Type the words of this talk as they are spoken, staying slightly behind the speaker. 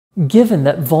Given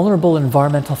that vulnerable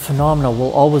environmental phenomena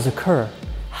will always occur,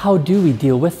 how do we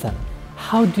deal with them?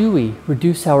 How do we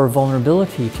reduce our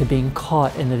vulnerability to being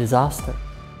caught in a disaster?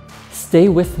 Stay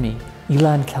with me,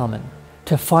 Ilan Kelman,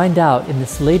 to find out in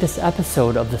this latest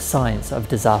episode of the Science of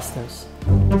Disasters.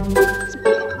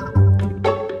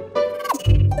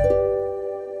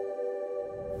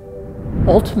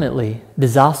 Ultimately,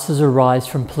 disasters arise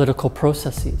from political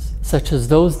processes, such as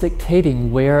those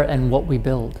dictating where and what we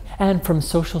build, and from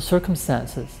social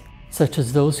circumstances, such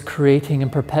as those creating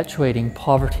and perpetuating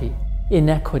poverty,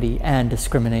 inequity, and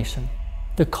discrimination.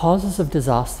 The causes of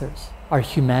disasters are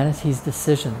humanity's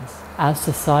decisions as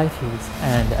societies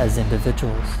and as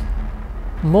individuals.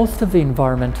 Most of the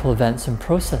environmental events and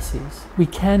processes we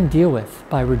can deal with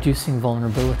by reducing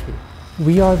vulnerability.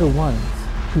 We are the ones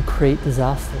who create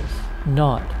disasters,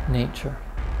 not nature.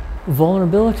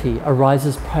 Vulnerability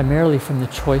arises primarily from the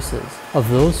choices of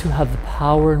those who have the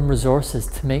power and resources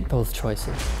to make those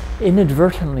choices,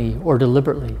 inadvertently or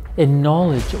deliberately, in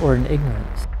knowledge or in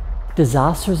ignorance.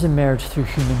 Disasters emerge through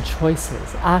human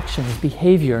choices, actions,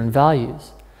 behavior, and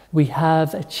values. We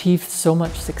have achieved so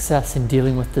much success in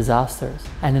dealing with disasters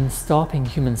and in stopping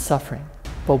human suffering,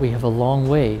 but we have a long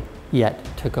way yet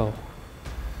to go.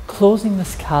 Closing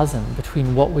this chasm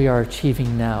between what we are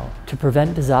achieving now to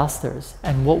prevent disasters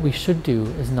and what we should do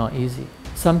is not easy.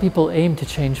 Some people aim to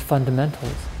change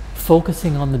fundamentals,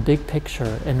 focusing on the big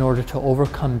picture in order to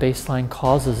overcome baseline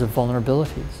causes of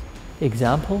vulnerabilities.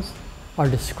 Examples are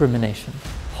discrimination,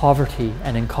 poverty,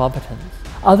 and incompetence.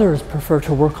 Others prefer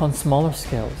to work on smaller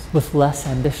scales with less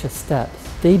ambitious steps.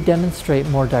 They demonstrate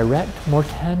more direct, more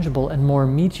tangible, and more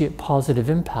immediate positive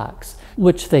impacts,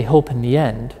 which they hope in the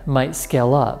end might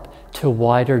scale up to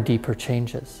wider, deeper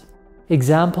changes.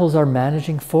 Examples are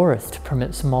managing forests to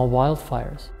permit small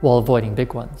wildfires while avoiding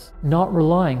big ones, not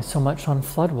relying so much on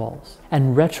flood walls,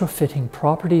 and retrofitting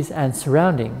properties and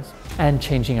surroundings and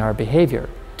changing our behavior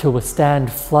to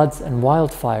withstand floods and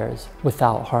wildfires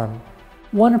without harm.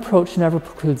 One approach never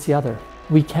precludes the other.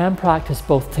 We can practice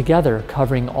both together,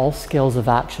 covering all scales of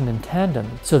action in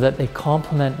tandem so that they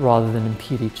complement rather than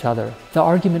impede each other. The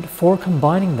argument for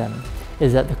combining them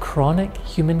is that the chronic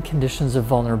human conditions of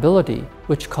vulnerability,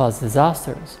 which cause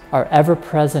disasters, are ever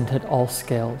present at all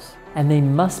scales, and they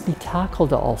must be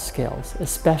tackled at all scales,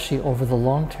 especially over the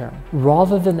long term.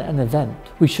 Rather than an event,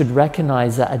 we should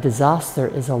recognize that a disaster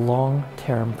is a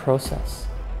long-term process.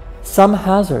 Some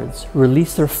hazards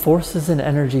release their forces and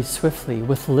energy swiftly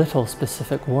with little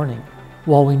specific warning.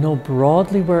 While we know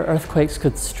broadly where earthquakes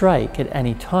could strike at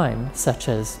any time, such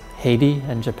as Haiti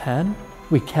and Japan,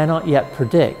 we cannot yet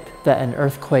predict that an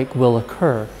earthquake will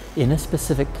occur in a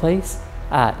specific place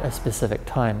at a specific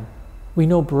time. We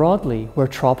know broadly where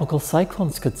tropical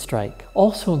cyclones could strike,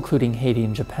 also including Haiti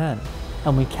and Japan,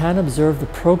 and we can observe the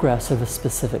progress of a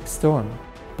specific storm.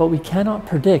 But we cannot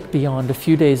predict beyond a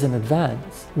few days in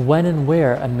advance when and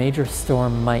where a major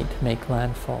storm might make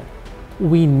landfall.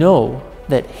 We know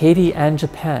that Haiti and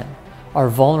Japan are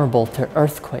vulnerable to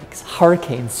earthquakes,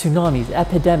 hurricanes, tsunamis,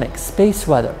 epidemics, space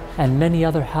weather, and many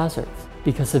other hazards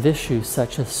because of issues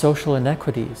such as social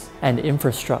inequities and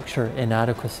infrastructure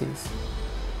inadequacies.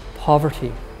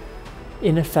 Poverty,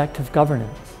 ineffective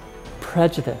governance,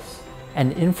 prejudice,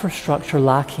 and infrastructure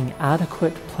lacking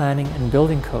adequate planning and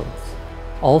building codes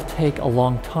all take a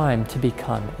long time to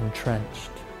become entrenched.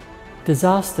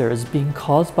 Disasters being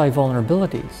caused by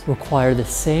vulnerabilities require the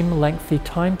same lengthy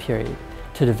time period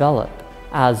to develop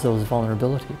as those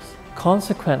vulnerabilities.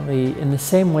 Consequently, in the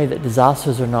same way that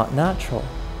disasters are not natural,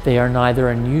 they are neither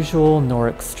unusual nor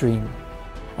extreme,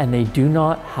 and they do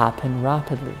not happen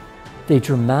rapidly. They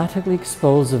dramatically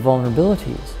expose the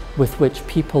vulnerabilities with which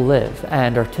people live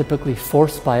and are typically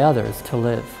forced by others to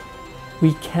live.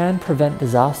 We can prevent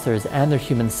disasters and their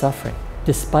human suffering,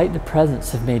 despite the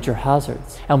presence of major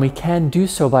hazards, and we can do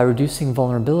so by reducing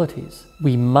vulnerabilities.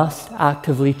 We must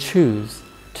actively choose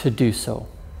to do so.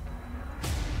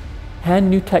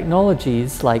 Can new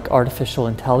technologies like artificial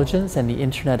intelligence and the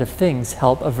Internet of Things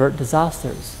help avert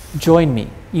disasters? Join me,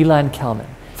 Ilan Kelman,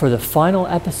 for the final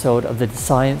episode of the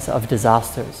Science of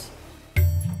Disasters.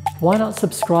 Why not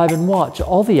subscribe and watch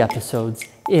all the episodes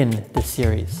in this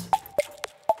series?